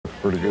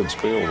Pretty good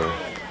spiel there.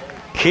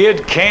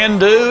 Kid Can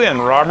Do and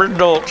Robert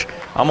Dulch.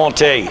 I'm gonna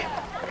tell you,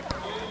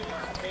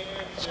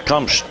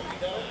 comes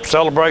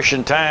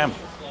celebration time,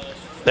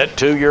 that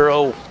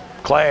 2-year-old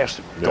class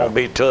is gonna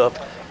be tough,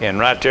 and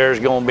right there is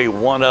gonna be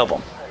one of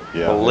them.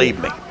 Yeah, believe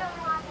me.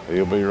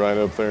 He'll be right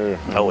up there.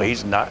 Oh,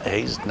 he's not.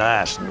 He's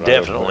nice. Right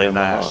Definitely up there in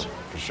the nice. hunt,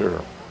 for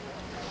sure.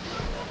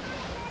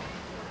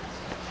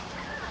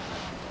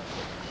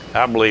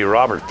 I believe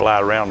Robert fly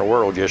around the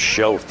world just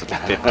show for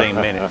 15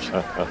 minutes.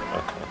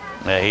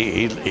 Now,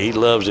 he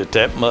loves it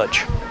that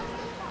much.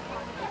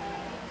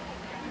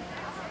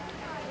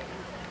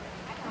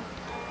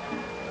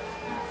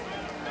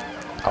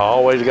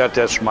 Always got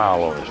that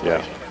smile on his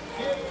face.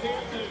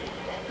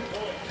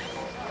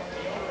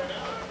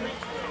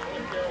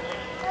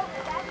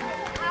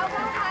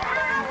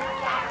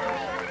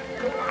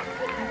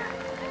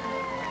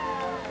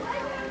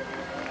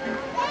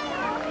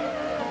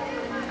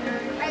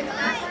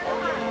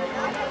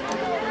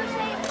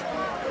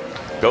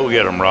 Go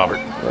get him, Robert.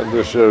 That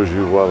just shows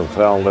you what a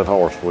talented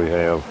horse we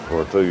have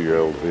for a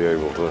 2-year-old to be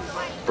able to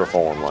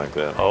perform like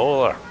that.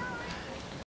 Oh,